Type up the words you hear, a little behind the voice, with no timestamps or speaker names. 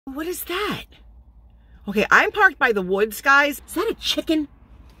What is that? Okay, I'm parked by the woods, guys. Is that a chicken?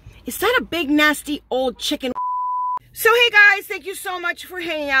 Is that a big, nasty, old chicken? So, hey guys, thank you so much for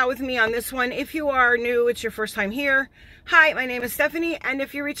hanging out with me on this one. If you are new, it's your first time here. Hi, my name is Stephanie, and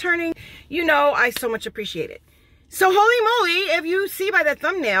if you're returning, you know I so much appreciate it. So, holy moly, if you see by that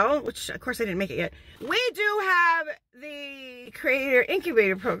thumbnail, which of course I didn't make it yet, we do have the Creator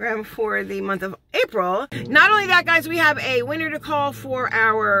Incubator program for the month of April. Not only that, guys, we have a winner to call for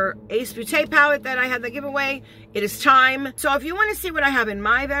our Ace Beauté palette that I had the giveaway. It is time. So if you want to see what I have in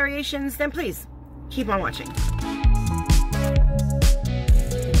my variations, then please keep on watching.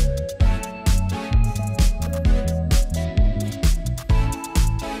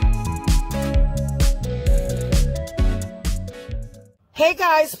 Hey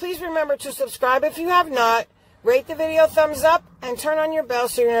guys, please remember to subscribe if you have not, rate the video thumbs up, and turn on your bell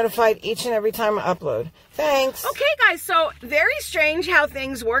so you're notified each and every time I upload. Thanks. Okay guys, so very strange how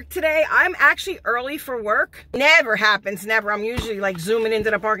things work today. I'm actually early for work. Never happens, never. I'm usually like zooming into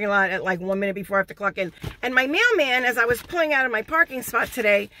the parking lot at like 1 minute before I have to clock in. And my mailman, as I was pulling out of my parking spot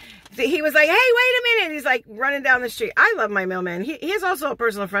today, he was like, hey, wait a minute. He's like running down the street. I love my mailman. He is also a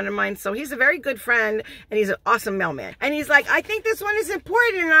personal friend of mine, so he's a very good friend, and he's an awesome mailman. And he's like, I think this one is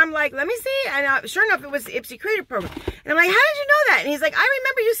important. And I'm like, let me see. And sure enough, it was the Ipsy Creator Program. And I'm like, how did you know that? And he's like, I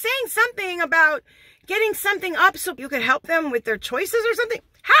remember you saying something about getting something up so you could help them with their choices or something.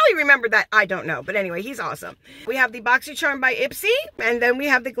 How he remembered that, I don't know. But anyway, he's awesome. We have the BoxycharmByIpsy, and then we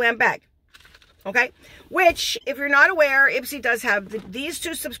have the GlamBag. Okay, which, if you're not aware, Ipsy does have these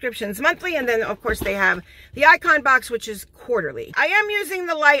two subscriptions monthly, and then of course they have the icon box, which is quarterly. I am using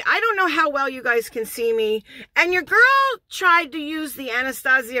the light. I don't know how well you guys can see me, and your girl tried to use the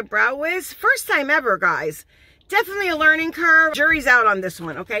Anastasia Brow Wiz. First time ever, guys. Definitely a learning curve. Jury's out on this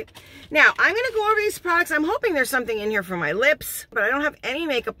one, okay? Now, I'm going to go over these products. I'm hoping there's something in here for my lips, but I don't have any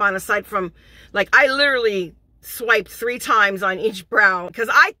makeup on aside from, like, I literally swiped 3 times on each brow because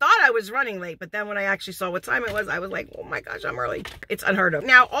I thought I was running late, but then when I actually saw what time it was, I was like, oh my gosh, I'm early. It's unheard of.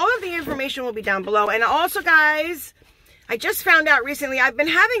 Now, all of the information will be down below. And also, guys, I just found out recently, I've been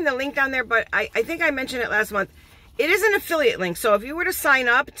having the link down there, but I think I mentioned it last month. It is an affiliate link. So if you were to sign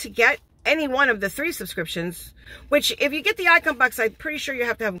up to get any one of the 3 subscriptions, which if you get the icon box, I'm pretty sure you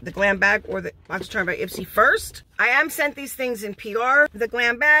have to have the GlamBag or the BoxycharmByIpsy first. I am sent these things in PR. The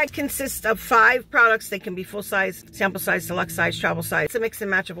GlamBag consists of 5 products. They can be full size, sample size, deluxe size, travel size. It's a mix and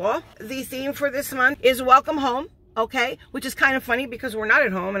match of all. The theme for this month is Welcome Home. Okay, which is kind of funny because we're not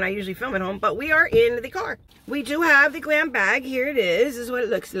at home and I usually film at home, but we are in the car. We do have the GlamBag. Here it is. This is what it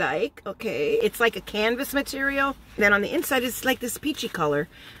looks like. Okay, it's like a canvas material. Then on the inside, it's like this peachy color.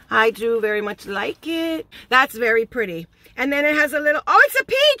 I do very much like it. That's very pretty. And then it has a little, oh, it's a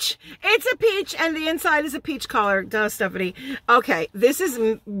peach. It's a peach, and the inside is a peach color. Duh, Stephanie. Okay, this is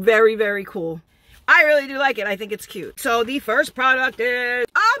very, very cool. I really do like it. I think it's cute. So the first product is,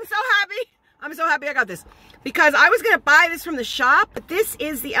 oh, I'm so happy. I'm so happy I got this because I was going to buy this from the shop, but this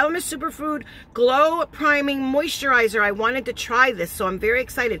is the Elemis Superfood Glow Priming Moisturizer. I wanted to try this, so I'm very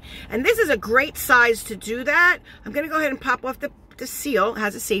excited. And this is a great size to do that. I'm going to go ahead and pop off the seal. It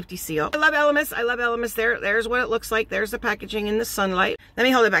has a safety seal. I love Elemis. I love Elemis. There's what it looks like. There's the packaging in the sunlight. Let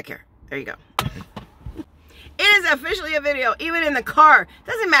me hold it back here. There you go. It is officially a video, even in the car.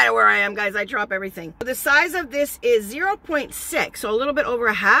 Doesn't matter where I am, guys. I drop everything. The size of this is 0.6, so a little bit over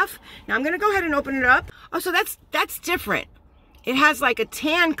a half. Now I'm going to go ahead and open it up. Oh, so that's different. It has like a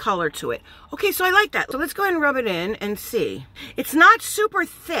tan color to it. Okay, so I like that. So let's go ahead and rub it in and see. It's not super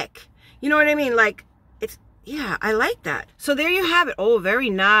thick. You know what I mean? Like, it's, yeah, I like that. So there you have it. Oh,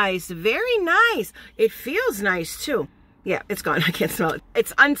 very nice. Very nice. It feels nice too. Yeah, it's gone. I can't smell it.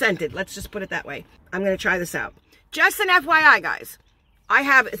 It's unscented. Let's just put it that way. I'm going to try this out. Just an FYI, guys. I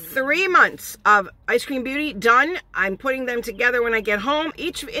have 3 months of Ice Cream Beauty done. I'm putting them together when I get home.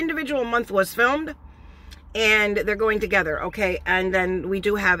 Each individual month was filmed, and they're going together, okay? And then we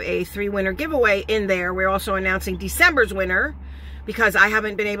do have a 3-winner giveaway in there. We're also announcing December's winner because I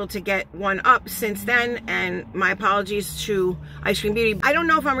haven't been able to get one up since then, and my apologies to Ice Cream Beauty. I don't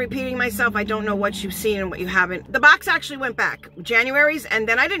know if I'm repeating myself. I don't know what you've seen and what you haven't. The box actually went back, January's, and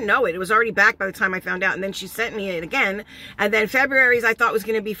then I didn't know it. It was already back by the time I found out, and then she sent me it again, and then February's I thought was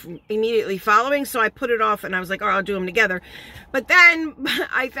going to be immediately following, so I put it off, and I was like, oh, I'll do them together. But then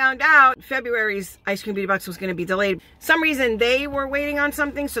I found out February's Ice Cream Beauty box was going to be delayed. Some reason they were waiting on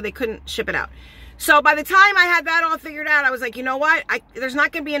something, so they couldn't ship it out. So by the time I had that all figured out, I was like, you know what? There's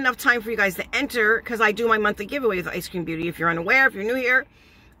not going to be enough time for you guys to enter because I do my monthly giveaway with Ice Cream Beauty. If you're unaware, if you're new here,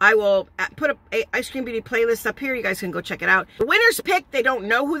 I will put a Ice Cream Beauty playlist up here. You guys can go check it out. The winners picked, they don't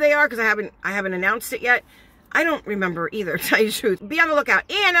know who they are because I haven't announced it yet. I don't remember either, to tell you the truth. Be on the lookout.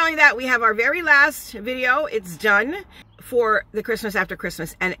 And not only that, we have our very last video. It's done for the Christmas after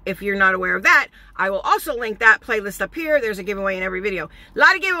Christmas. And if you're not aware of that, I will also link that playlist up here. There's a giveaway in every video. A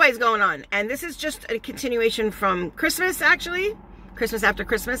lot of giveaways going on. And this is just a continuation from Christmas, actually. Christmas after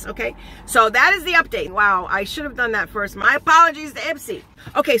Christmas, okay? So that is the update. Wow, I should have done that first. My apologies to Ipsy.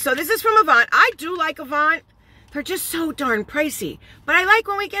 Okay, so this is from Avant. I do like Avant. They're just so darn pricey. But I like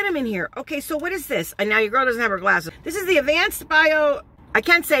when we get them in here. Okay, so what is this? And now your girl doesn't have her glasses. This is the Advanced Bio... I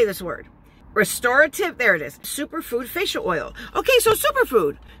can't say this word. Restorative, there it is. Superfood facial oil. Okay, so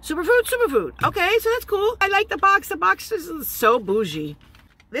superfood. Superfood. Okay, so that's cool. I like the box. The box is so bougie.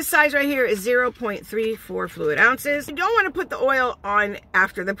 This size right here is 0.34 fluid ounces. You don't want to put the oil on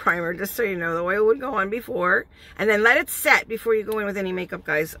after the primer, just so you know. The oil would go on before. And then let it set before you go in with any makeup,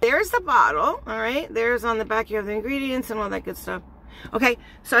 guys. There's the bottle, all right? There's on the back, you have the ingredients and all that good stuff. Okay,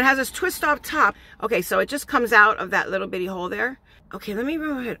 so it has this twist off top. Okay, so it just comes out of that little bitty hole there. Okay, let me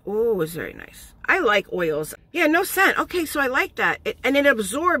go ahead. Oh, it's very nice. I like oils. Yeah, no scent. Okay, so I like that. And it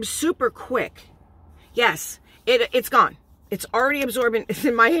absorbs super quick. Yes, it's gone. It's already absorbing.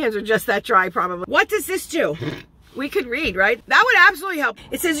 My hands are just that dry, probably. What does this do? We could read, right? That would absolutely help.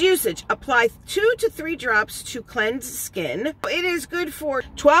 It says usage. Apply 2 to 3 drops to cleanse skin. It is good for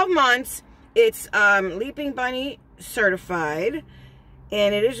 12 months. It's Leaping Bunny certified.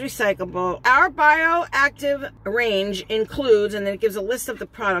 And it is recyclable. Our bioactive range includes, and then it gives a list of the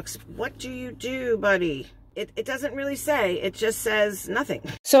products. What do you do, buddy? It doesn't really say. It just says nothing.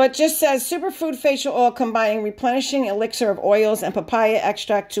 So it just says superfood facial oil combining replenishing elixir of oils and papaya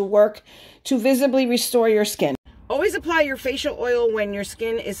extract to work to visibly restore your skin. Always apply your facial oil when your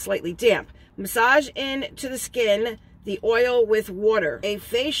skin is slightly damp. Massage into the skin the oil with water. A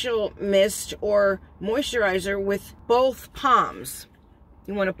facial mist or moisturizer with both palms.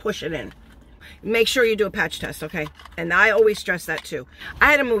 You want to push it in. Make sure you do a patch test, okay? And I always stress that too.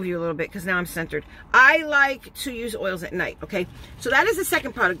 I had to move you a little bit because now I'm centered. I like to use oils at night, okay? So that is the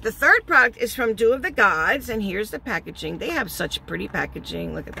second product. The third product is from Dew of the Gods, and here's the packaging. They have such pretty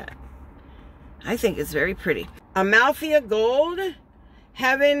packaging. Look at that. I think it's very pretty. Amalthea Gold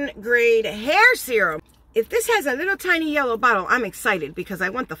Heaven Grade Hair Serum. If this has a little tiny yellow bottle, I'm excited because I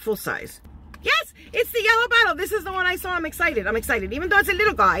want the full size. Yes, it's the yellow bottle. This is the one I saw. I'm excited. I'm excited. Even though it's a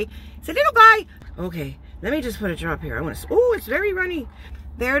little guy. It's a little guy. Okay, let me just put a drop here. I want to... Oh, it's very runny.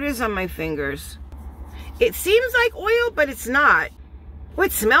 There it is on my fingers. It seems like oil, but it's not. Oh,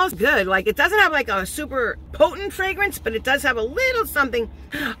 it smells good. Like, it doesn't have like a super potent fragrance, but it does have a little something.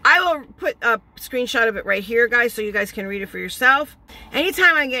 I will put a screenshot of it right here, guys, so you guys can read it for yourself.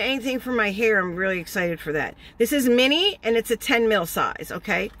 Anytime I get anything for my hair, I'm really excited for that. This is mini, and it's a 10 mil size,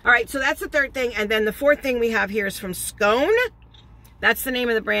 okay? All right, so that's the third thing. And then the fourth thing we have here is from Scone. That's the name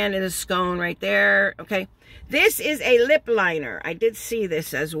of the brand. It is Scone right there, okay? This is a lip liner. I did see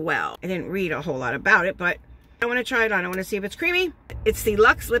this as well. I didn't read a whole lot about it, but I want to try it on. I want to see if it's creamy. It's the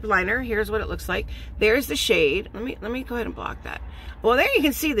Luxe Lip Liner. Here's what it looks like. There's the shade. Let me go ahead and block that. Well, there you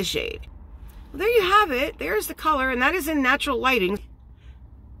can see the shade. Well, there you have it. There's the color, and that is in natural lighting.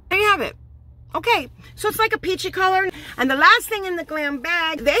 There you have it. Okay, so it's like a peachy color. And the last thing in the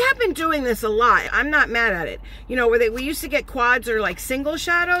GlamBag, they have been doing this a lot. I'm not mad at it. You know, where we used to get quads or like single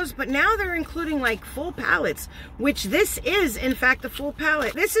shadows, but now they're including like full palettes, which this is in fact a full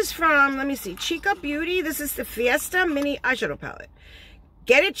palette. This is from, let me see, Chica Beauty. This is the Fiesta Mini Eyeshadow Palette.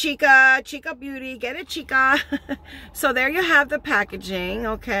 Get it, Chica. Chica Beauty. Get it, Chica. So there you have the packaging,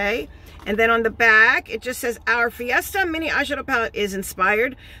 okay? And then on the back, it just says, our Fiesta Mini Eyeshadow Palette is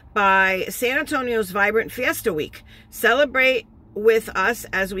inspired by San Antonio's vibrant Fiesta Week. Celebrate with us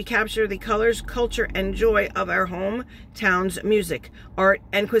as we capture the colors, culture, and joy of our hometown's music, art,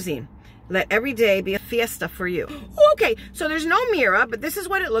 and cuisine. Let every day be a fiesta for you. Okay, so there's no mirror, but this is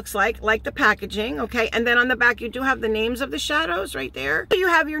what it looks like the packaging, okay? And then on the back, you do have the names of the shadows right there. You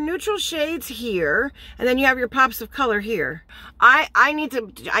have your neutral shades here, and then you have your pops of color here. I need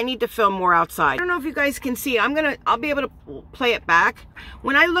to film more outside. I don't know if you guys can see it. I'll be able to play it back.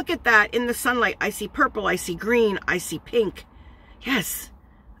 When I look at that in the sunlight, I see purple, I see green, I see pink. Yes.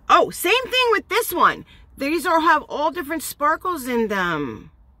 Oh, same thing with this one. These have all different sparkles in them.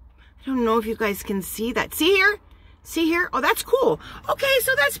 I don't know if you guys can see that. See here? See here? Oh, that's cool. Okay,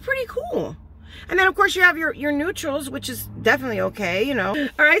 so that's pretty cool. And then, of course, you have your neutrals, which is definitely okay, you know.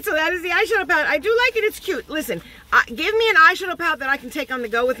 All right, so that is the eyeshadow palette. I do like it. It's cute. Listen, give me an eyeshadow palette that I can take on the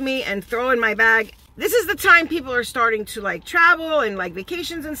go with me and throw in my bag. This is the time people are starting to, like, travel and, like,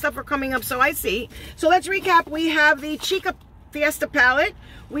 vacations and stuff are coming up, so I see. So let's recap. We have the Chica Fiesta palette.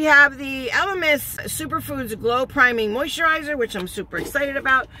 We have the Elemis Superfoods Glow Priming Moisturizer, which I'm super excited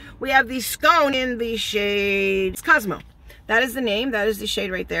about. We have the Scone in the shade Cosmo. That is the name. That is the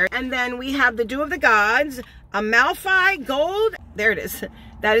shade right there. And then we have the Dew of the Gods, Amalfi Gold. There it is.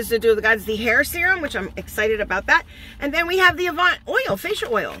 That is the Dew of the Gods, the hair serum, which I'm excited about that. And then we have the Avant oil,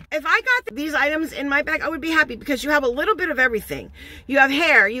 facial oil. If I got these items in my bag, I would be happy because you have a little bit of everything. You have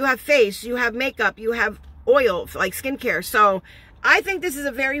hair, you have face, you have makeup, you have oil, like skincare. So I think this is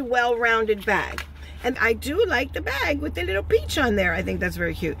a very well-rounded bag. And I do like the bag with the little peach on there. I think that's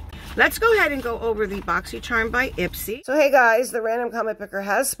very cute. Let's go ahead and go over the BoxyCharm by Ipsy. So hey guys, the random comment picker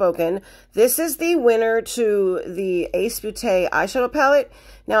has spoken. This is the winner to the Ace Beauté eyeshadow palette.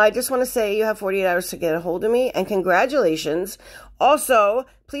 Now I just want to say you have 48 hours to get a hold of me, and congratulations. Also,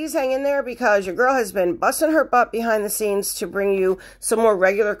 please hang in there because your girl has been busting her butt behind the scenes to bring you some more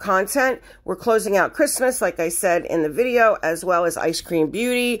regular content. We're closing out Christmas, like I said in the video, as well as Ice Cream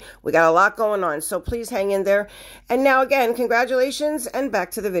Beauty. We got a lot going on, so please hang in there. And now again, congratulations, and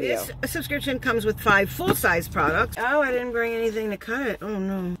back to the video. This subscription comes with 5 full-size products. Oh, I didn't bring anything to cut. Oh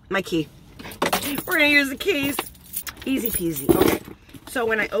no. My key. We're gonna use the keys. Easy peasy. Okay. So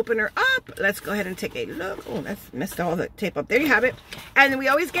when I open her up, let's go ahead and take a look. Oh, that's messed all the tape up. There you have it. And we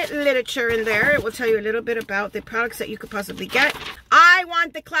always get literature in there. It will tell you a little bit about the products that you could possibly get. I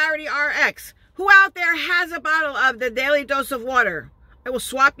want the Clarity RX. Who out there has a bottle of the Daily Dose of Water? I will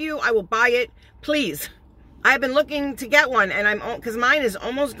swap you. I will buy it. Please. I've been looking to get one, and because mine is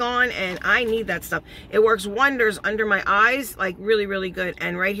almost gone, and I need that stuff. It works wonders under my eyes, like really, really good,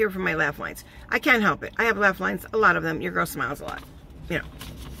 and right here for my laugh lines. I can't help it. I have laugh lines, a lot of them. Your girl smiles a lot. You know,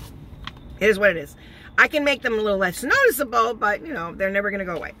 it is what it is. I can make them a little less noticeable, but you know, they're never going to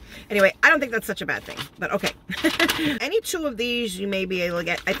go away. Anyway, I don't think that's such a bad thing, but okay. Any 2 of these you may be able to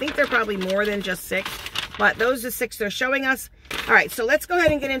get. I think they're probably more than just 6, but those are 6 they're showing us. All right, so let's go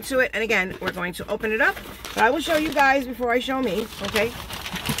ahead and get into it. And again, we're going to open it up, but I will show you guys before I show me, okay?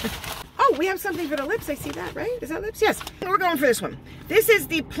 Oh, we have something for the lips. I see that, right? Is that lips? Yes. We're going for this one. This is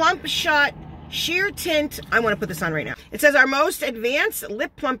the Plump Shot Sheer Tint. I want to put this on right now. It says our most advanced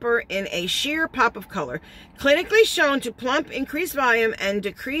lip plumper in a sheer pop of color. Clinically shown to plump, increase volume, and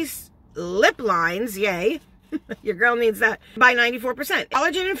decrease lip lines. Yay. Your girl needs that. By 94%.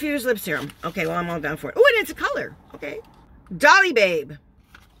 Collagen infused lip serum. Okay, well, I'm all down for it. Oh, and it's a color. Okay. Dolly Babe.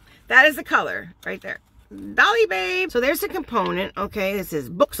 That is the color right there. Dolly Babe. So there's the component. Okay, this is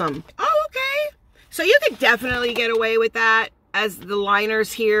Buxom. Oh, okay. So you could definitely get away with that as the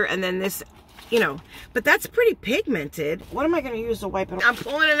liners here, and then this, you know, but that's pretty pigmented. What am I going to use to wipe it off? I'm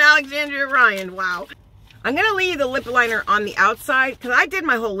pulling an Alexandria Ryan. Wow. I'm going to leave the lip liner on the outside because I did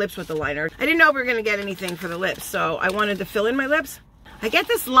my whole lips with the liner. I didn't know we were going to get anything for the lips, so I wanted to fill in my lips. I get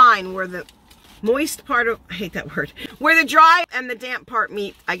this line where the moist part of, I hate that word, where the dry and the damp part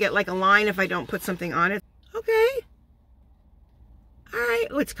meet. I get like a line if I don't put something on it. Okay. All right.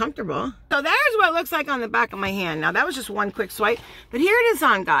 Oh, it's comfortable. So there's what it looks like on the back of my hand. Now, that was just one quick swipe, but here it is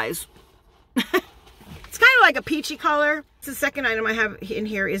on, guys. It's kind of like a peachy color. The second item I have in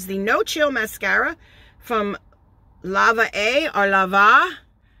here is the No Chill Mascara from Lava A or Lava.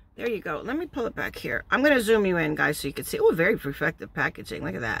 There you go. Let me pull it back here. I'm going to zoom you in, guys, so you can see. Oh, very effective packaging.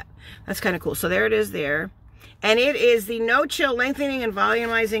 Look at that. That's kind of cool. So there it is there. And it is the No Chill Lengthening and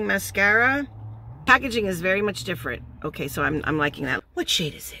Volumizing Mascara. Packaging is very much different. Okay, so I'm liking that. What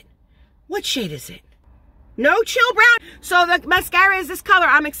shade is it? What shade is it? No Chill Brown. So the mascara is this color.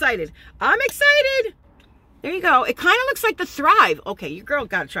 I'm excited. I'm excited. There you go. It kind of looks like the Thrive. Okay, your girl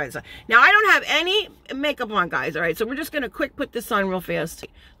got to try this on. Now, I don't have any makeup on, guys. All right, so we're just going to quick put this on real fast.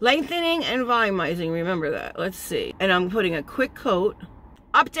 Lengthening and volumizing. Remember that. Let's see. And I'm putting a quick coat.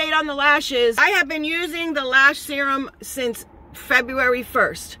 Update on the lashes. I have been using the lash serum since February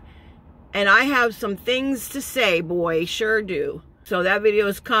 1st. And I have some things to say, boy. Sure do. So that video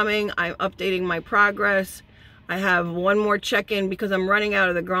is coming. I'm updating my progress. I have one more check-in because I'm running out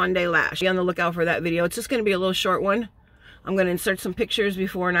of the Grande Lash. Be on the lookout for that video. It's just going to be a little short one. I'm going to insert some pictures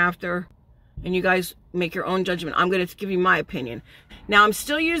before and after, and you guys make your own judgment. I'm going to give you my opinion. Now, I'm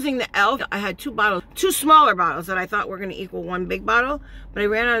still using the e.l.f. I had 2 bottles, 2 smaller bottles that I thought were going to equal 1 big bottle, but I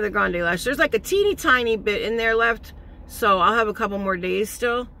ran out of the Grande Lash. There's like a teeny tiny bit in there left, so I'll have a couple more days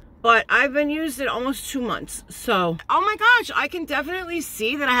still. But I've been using it almost 2 months, so. Oh my gosh, I can definitely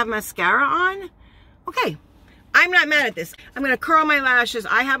see that I have mascara on. Okay. I'm not mad at this. I'm going to curl my lashes.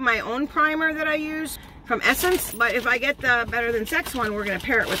 I have my own primer that I use. from Essence, but if I get the Better Than Sex one, we're gonna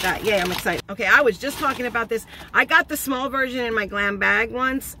pair it with that. Yay, I'm excited. Okay, I was just talking about this. I got the small version in my GlamBag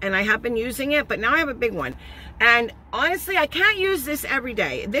once, and I have been using it, but now I have a big one. And honestly, I can't use this every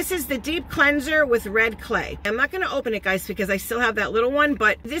day. This is the Deep Cleanser with red clay. I'm not gonna open it, guys, because I still have that little one,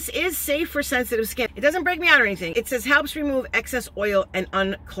 but this is safe for sensitive skin. It doesn't break me out or anything. It says helps remove excess oil and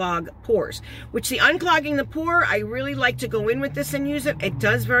unclog pores, which the unclogging the pore, I really like to go in with this and use it. It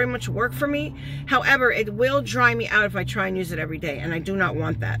does very much work for me. However, it will dry me out if I try and use it every day, and I do not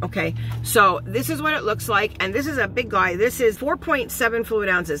want that, okay? So this is what it looks like, and this is a big guy. This is 4.7 fluid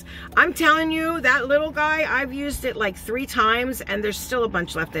ounces. I'm telling you, that little guy, I've used it like 3 times, and there's still a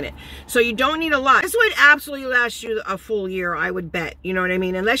bunch left in it. So you don't need a lot. This would absolutely last you a full year, I would bet. You know what I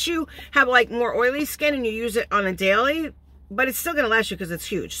mean? Unless you have like more oily skin and you use it on a daily, but it's still gonna last you because it's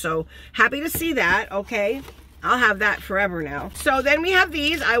huge. So happy to see that, okay? I'll have that forever now. So then we have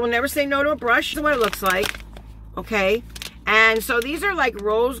these. I will never say no to a brush. This is what it looks like, okay? And so these are like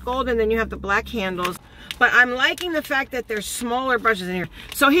rose gold, and then you have the black handles. But I'm liking the fact that there's smaller brushes in here.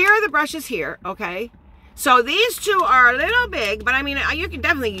 So here are the brushes here, okay? So these two are a little big, but I mean, you can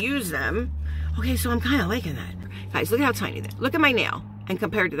definitely use them. Okay, so I'm kind of liking that. Guys, look at how tiny that is. Look at my nail and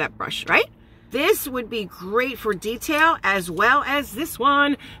compared to that brush, right? This would be great for detail, as well as this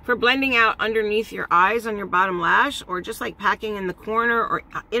one for blending out underneath your eyes on your bottom lash, or just like packing in the corner or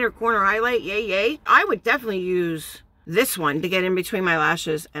inner corner highlight. Yay, yay. I would definitely use this one to get in between my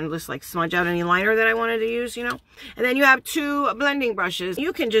lashes and just like smudge out any liner that I wanted to use, you know. And then you have 2 blending brushes.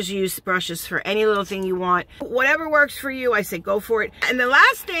 You can just use brushes for any little thing you want. Whatever works for you, I say go for it. And the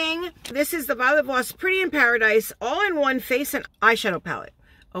last thing, this is the Violet Voss Pretty in Paradise all-in-one face and eyeshadow palette.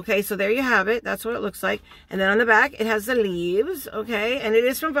 Okay, so there you have it. That's what it looks like. And then on the back, it has the leaves, okay, and it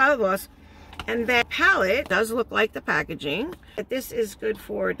is from Violet Voss. And that palette does look like the packaging. This is good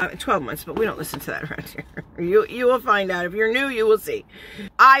for 12 months, but we don't listen to that around here. You will find out. If you're new, you will see.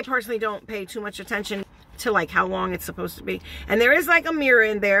 I personally don't pay too much attention to like how long it's supposed to be. And there is like a mirror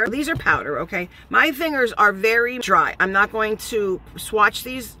in there. These are powder, okay? My fingers are very dry. I'm not going to swatch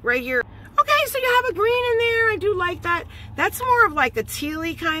these right here. Okay, so you have a green in there. I do like that. That's more of like a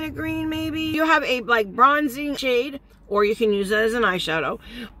tealy kind of green, maybe. You have a like bronzing shade, or you can use it as an eyeshadow.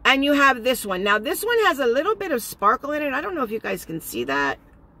 And you have this one. Now, this one has a little bit of sparkle in it. I don't know if you guys can see that.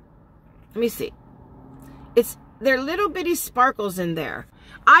 Let me see. There are little bitty sparkles in there.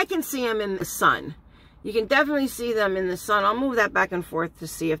 I can see them in the sun. You can definitely see them in the sun. I'll move that back and forth to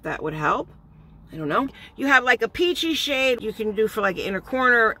see if that would help. I don't know. You have like a peachy shade you can do for like an inner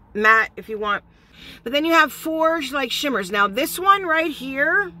corner matte if you want. But then you have 4 like shimmers. Now this one right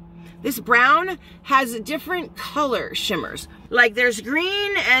here, this brown, has different color shimmers. Like there's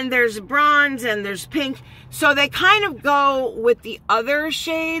green and there's bronze and there's pink. So they kind of go with the other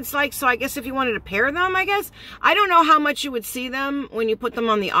shades. Like, so I guess if you wanted to pair them, I guess. I don't know how much you would see them when you put them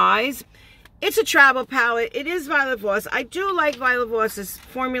on the eyes. It's a travel palette. It is Violet Voss. I do like Violet Voss's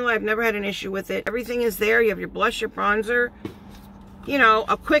formula. I've never had an issue with it. Everything is there. You have your blush, your bronzer, you know,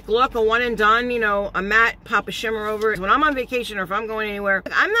 a quick look, a one and done, you know, a matte, pop a shimmer over it. When I'm on vacation or if I'm going anywhere,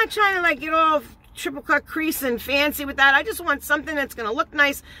 I'm not trying to like get all triple cut crease and fancy with that. I just want something that's going to look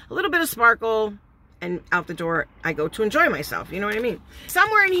nice, a little bit of sparkle, and out the door I go to enjoy myself. You know what I mean?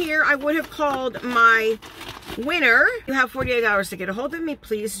 Somewhere in here, I would have called my winner. You have 48 hours to get a hold of me.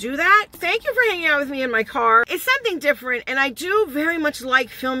 Please do that. Thank you for hanging out with me in my car. It's something different, and I do very much like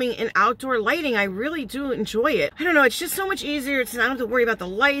filming in outdoor lighting. I really do enjoy it. I don't know, it's just so much easier. I don't have to worry about the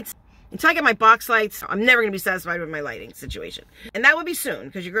lights. Until I get my box lights, I'm never going to be satisfied with my lighting situation. And that will be soon,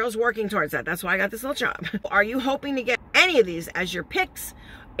 because your girl's working towards that. That's why I got this little job. Are you hoping to get any of these as your picks?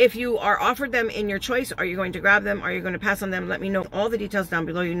 If you are offered them in your choice, are you going to grab them? Are you going to pass on them? Let me know all the details down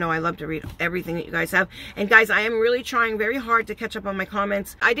below. You know I love to read everything that you guys have. And guys, I am really trying very hard to catch up on my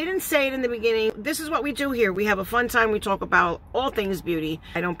comments. I didn't say it in the beginning. This is what we do here. We have a fun time. We talk about all things beauty.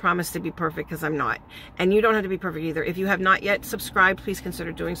 I don't promise to be perfect because I'm not. And you don't have to be perfect either. If you have not yet subscribed, please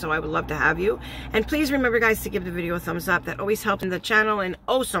consider doing so. I would love to have you. And please remember, guys, to give the video a thumbs up. That always helps in the channel, and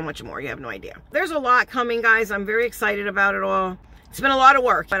oh so much more. You have no idea. There's a lot coming, guys. I'm very excited about it all. It's been a lot of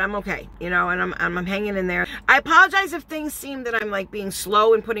work, but I'm okay, you know, and I'm hanging in there. I apologize if things seem that I'm like being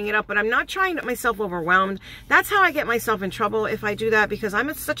slow in putting it up, but I'm not trying to get myself overwhelmed. That's how I get myself in trouble if I do that, because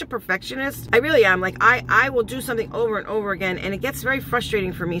I'm such a perfectionist. I really am. Like, I will do something over and over again, and it gets very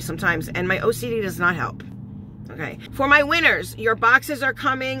frustrating for me sometimes, and my OCD does not help. Okay. For my winners, your boxes are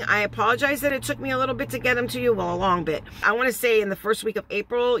coming. I apologize that it took me a little bit to get them to you. Well, a long bit. I want to say in the first week of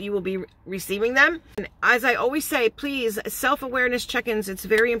April, you will be receiving them. And as I always say, please, self-awareness check-ins. It's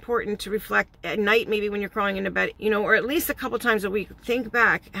very important to reflect at night, maybe when you're crawling into bed, you know, or at least a couple times a week. Think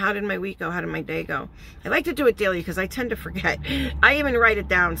back. How did my week go? How did my day go? I like to do it daily because I tend to forget. I even write it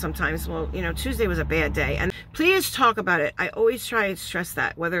down sometimes. Well, you know, Tuesday was a bad day. And please talk about it. I always try and stress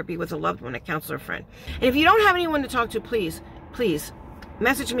that, whether it be with a loved one, a counselor, friend. And if you don't have anyone to talk to, please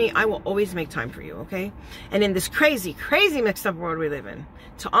message me. I will always make time for you, okay? And in this crazy, crazy mixed up world we live in,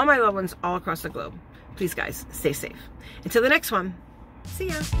 to all my loved ones all across the globe, please guys, stay safe. Until the next one, see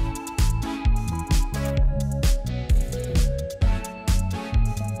ya.